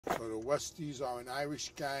So the Westies are an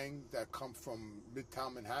Irish gang that come from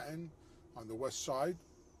Midtown Manhattan on the west side,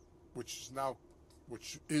 which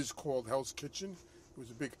is called Hell's Kitchen. It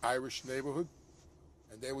was a big Irish neighborhood.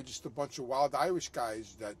 And they were just a bunch of wild Irish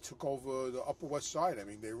guys that took over the Upper West Side. I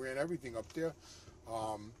mean, they ran everything up there.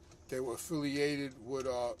 They were affiliated with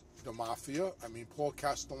the Mafia. I mean, Paul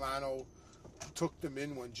Castellano took them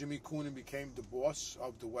in when Jimmy Coonan became the boss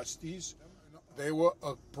of the Westies. They were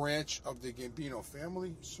a branch of the Gambino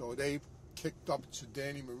family, so they kicked up to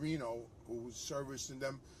Danny Marino, who was servicing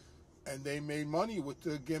them, and they made money with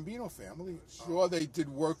the Gambino family. Sure, they did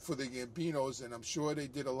work for the Gambinos, and I'm sure they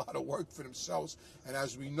did a lot of work for themselves. And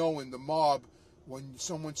as we know in the mob, when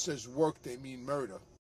someone says work, they mean murder.